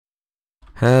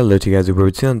Hello to you guys, we're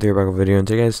on the back video, and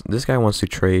today guys, this guy wants to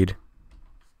trade.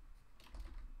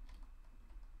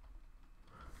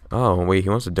 Oh wait, he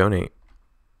wants to donate.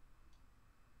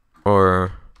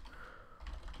 Or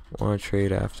want to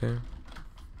trade after?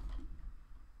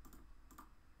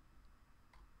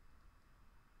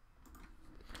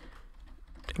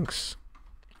 Thanks.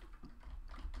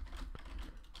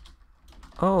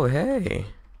 Oh hey,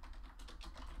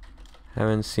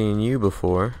 haven't seen you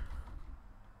before.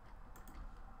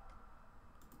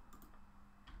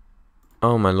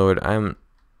 Oh my lord, I'm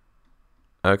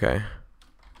okay.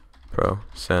 Pro,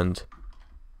 send.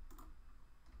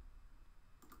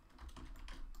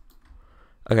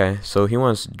 Okay, so he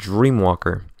wants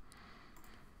Dreamwalker.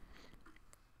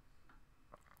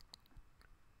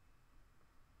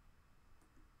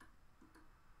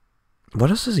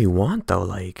 What else does he want though?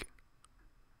 Like,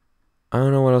 I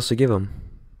don't know what else to give him.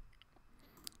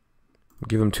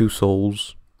 Give him 2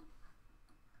 souls.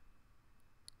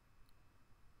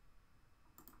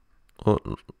 Well,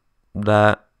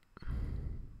 that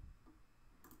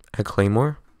a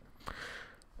Claymore.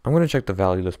 I'm gonna check the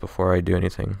value list before I do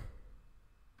anything.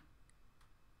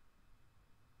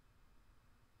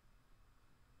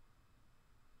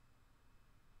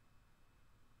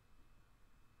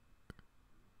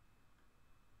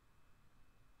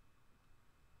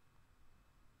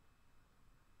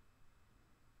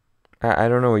 I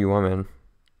don't know what you want, man.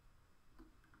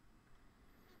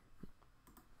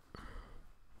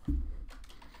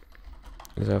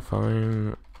 Is that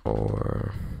fine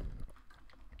or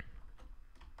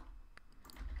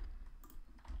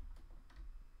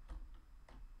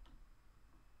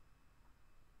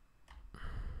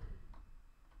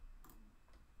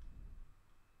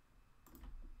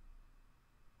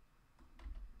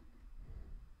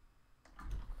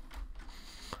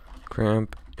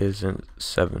Cramp isn't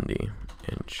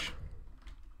 70-inch.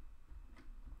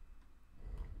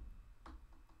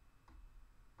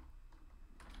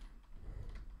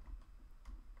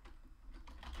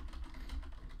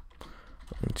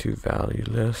 Into value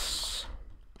lists.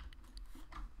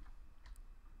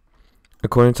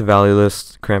 According to value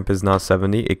list, Cramp is not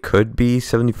 70. It could be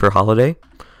 70 for holiday.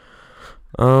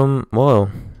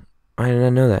 Well, I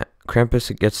didn't know that.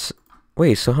 Krampus gets.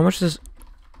 Wait, so how much does.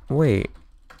 Wait,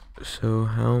 so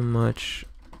how much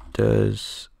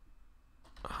does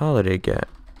holiday get?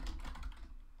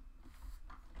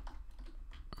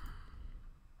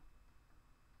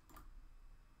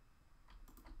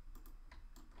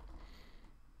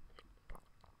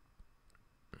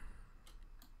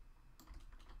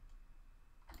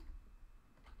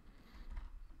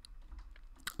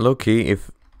 Low key,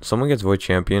 if someone gets Void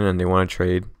Champion and they want to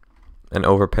trade and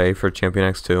overpay for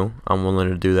Champion X2, I'm willing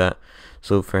to do that.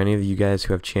 So for any of you guys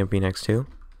who have Champion X2,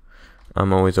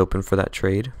 I'm always open for that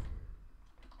trade.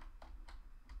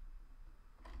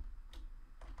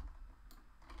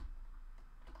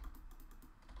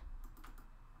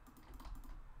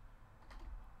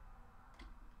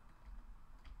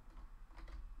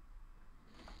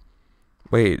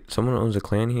 Wait, someone owns a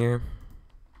clan here?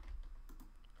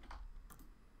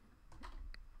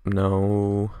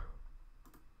 No.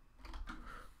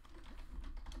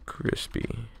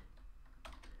 Crispy.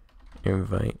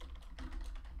 Invite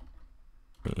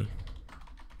me.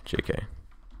 JK.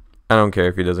 I don't care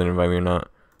if he doesn't invite me or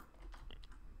not.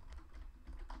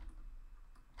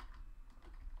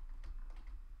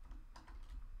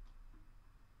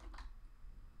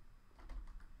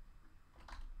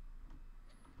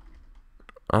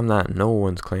 I'm not in no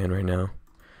one's clan right now.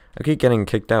 I keep getting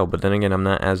kicked out, but then again, I'm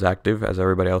not as active as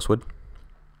everybody else would.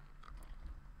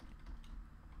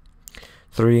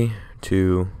 3,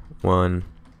 2, 1.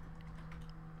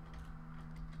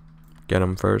 Get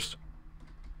him first.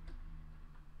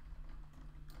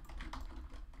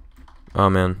 Oh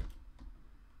man.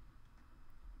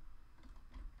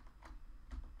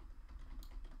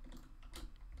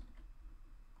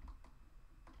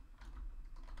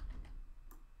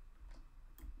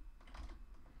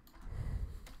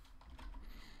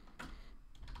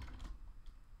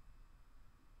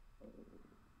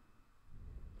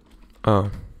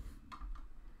 Oh.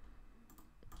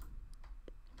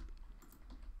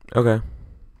 Okay.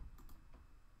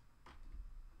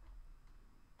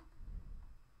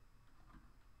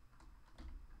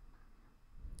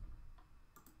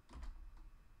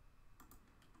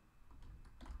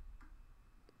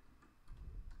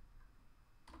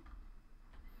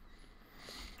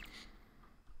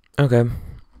 Okay.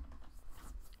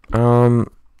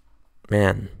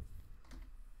 Man.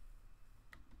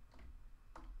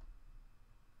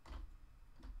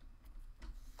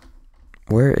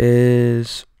 Where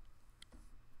is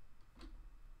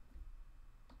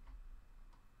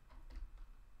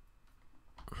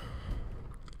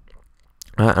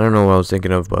I don't know what I was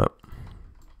thinking of, but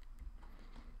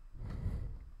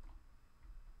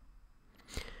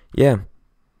yeah.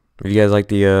 If you guys like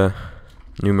the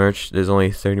new merch, there's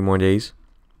only 30 more days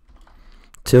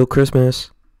till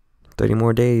Christmas. 30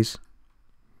 more days.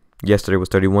 Yesterday was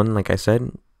 31, like I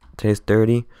said. Today's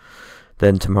 30.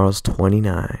 Then tomorrow's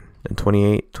 29. Then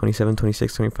 28, 27,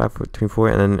 26, 25, 24.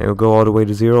 And then it'll go all the way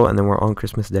to 0. And then we're on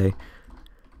Christmas Day.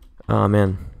 Oh,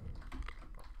 man.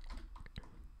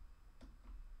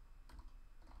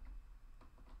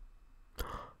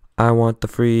 I want the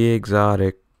free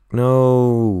exotic.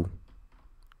 No.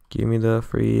 Give me the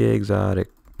free exotic,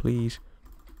 please.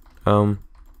 How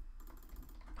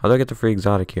do I get the free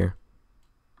exotic here?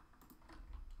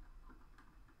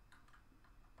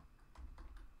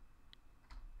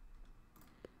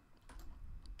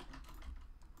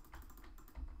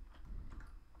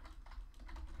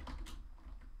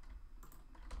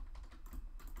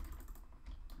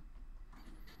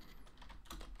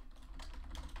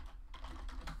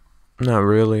 Not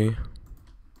really.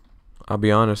 I'll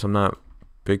be honest, I'm not a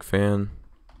big fan.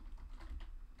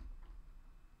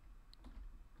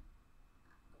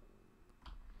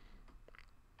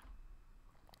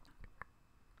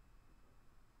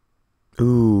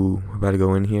 Ooh, about to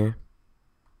go in here.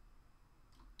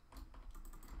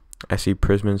 I see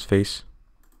Prisman's face.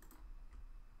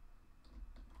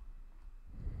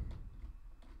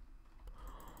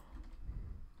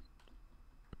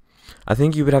 I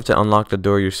think you would have to unlock the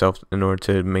door yourself in order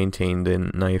to maintain the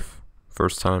knife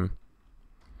first time.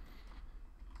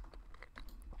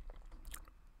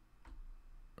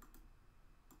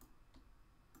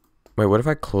 Wait, what if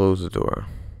I close the door?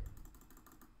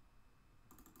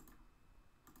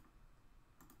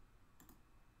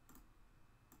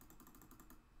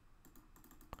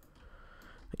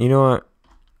 You know what?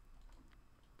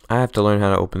 I have to learn how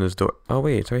to open this door. Oh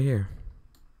wait, it's right here.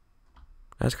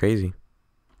 That's crazy.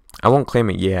 I won't claim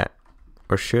it yet.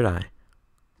 Or should I?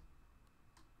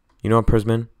 You know what,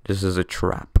 Prisman? This is a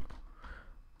trap.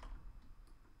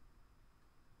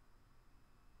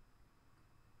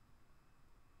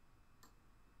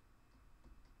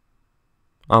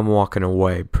 I'm walking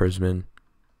away, Prisman.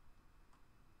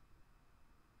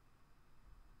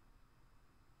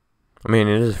 I mean,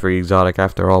 it is free exotic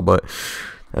after all, but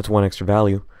that's one extra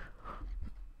value.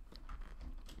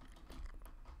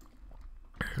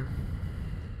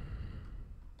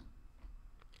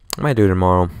 I might do it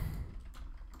tomorrow.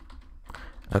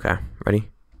 Okay,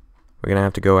 ready? We're gonna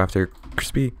have to go after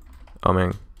Crispy. Oh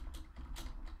man.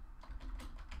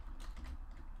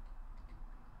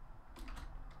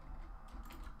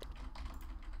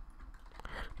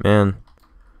 Man.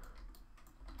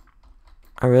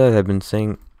 I realize I've been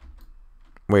saying...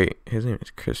 Wait, his name is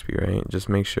Crispy, right? Just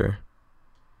make sure.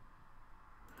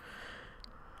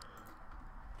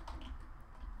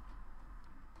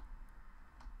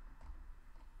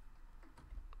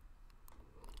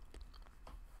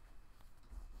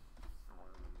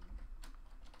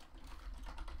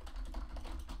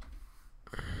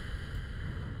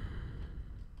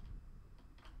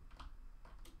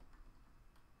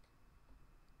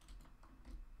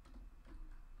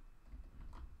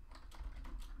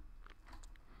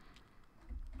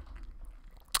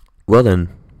 Well then.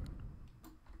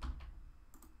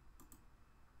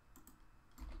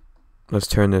 Let's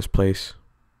turn this place.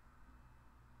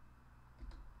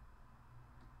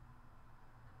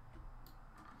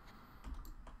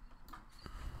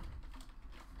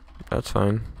 That's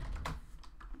fine.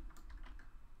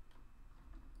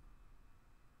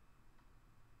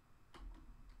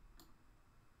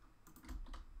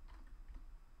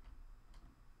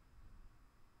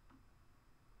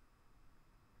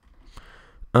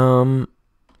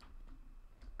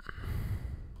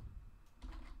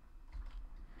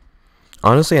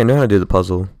 Honestly, I know how to do the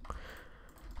puzzle.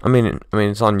 I mean,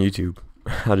 it's on YouTube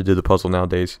how to do the puzzle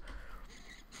nowadays.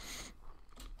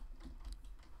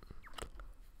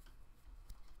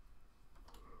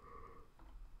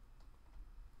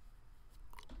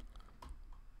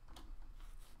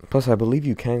 Plus, I believe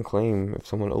you can claim if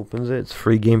someone opens it. It's a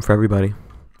free game for everybody.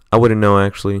 I wouldn't know,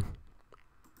 actually.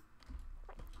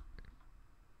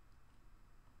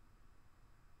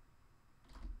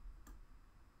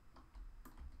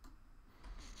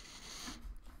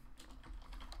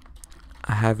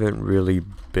 I haven't really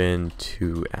been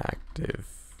too active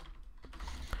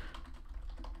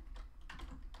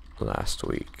last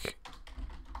week.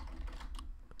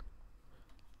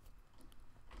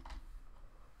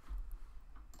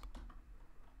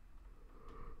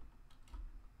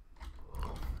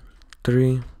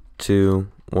 Three, two,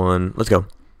 one, let's go.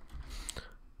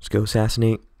 Let's go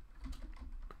assassinate.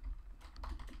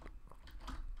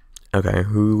 Okay,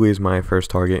 who is my first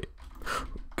target?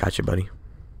 Gotcha, buddy.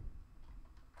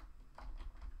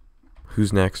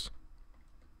 Who's next?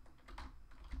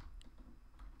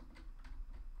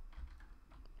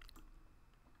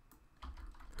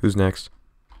 Who's next?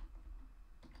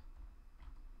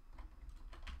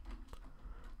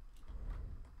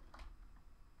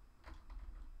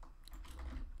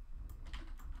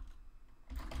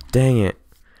 Dang it.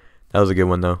 That was a good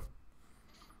one, though.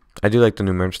 I do like the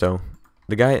new merch, though.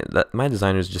 The guy, my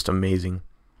designer is just amazing.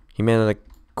 He made a like,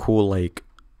 cool, like,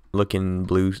 looking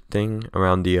blue thing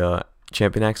around the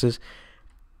champion axes.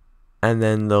 And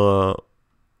then the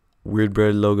Weird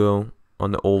Bread logo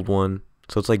on the old one.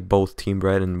 So it's like both Team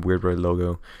Bread and Weird Bread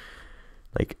logo.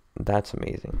 Like, that's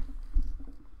amazing.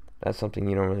 That's something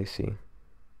you don't really see.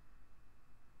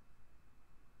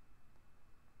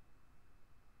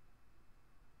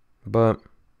 But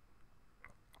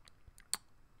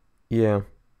yeah.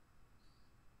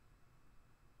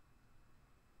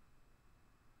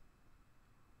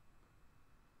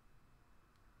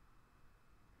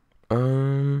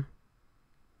 Um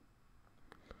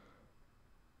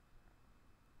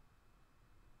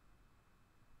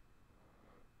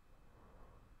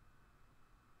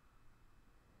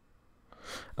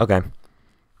okay.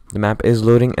 The map is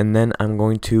loading, and then I'm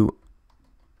going to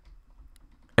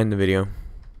end the video.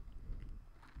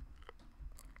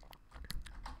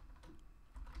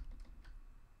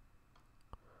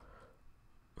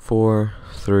 Four,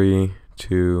 three,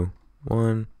 two,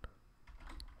 one.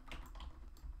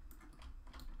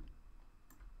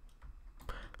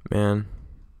 Man.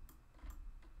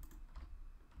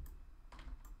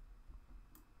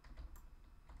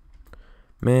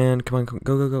 Man, come on, go,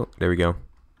 go, go. There we go.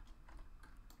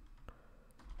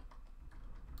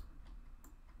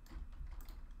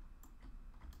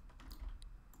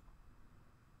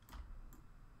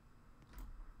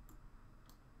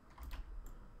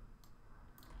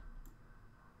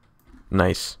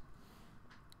 Nice.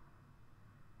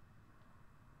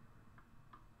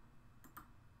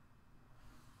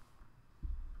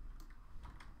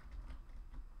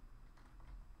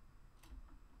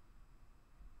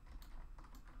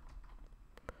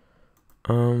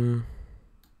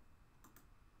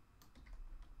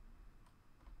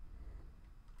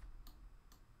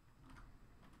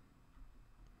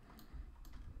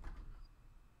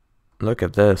 Look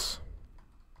at this.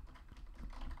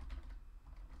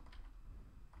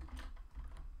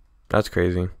 That's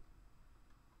crazy.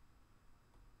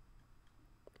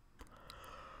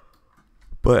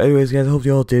 But anyways, guys, I hope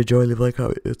you all did enjoy. Leave a like,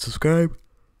 comment, and subscribe.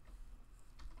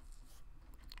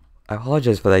 I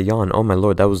apologize for that yawn. Oh my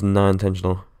lord, that was not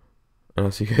intentional. And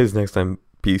I'll see you guys next time.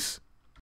 Peace.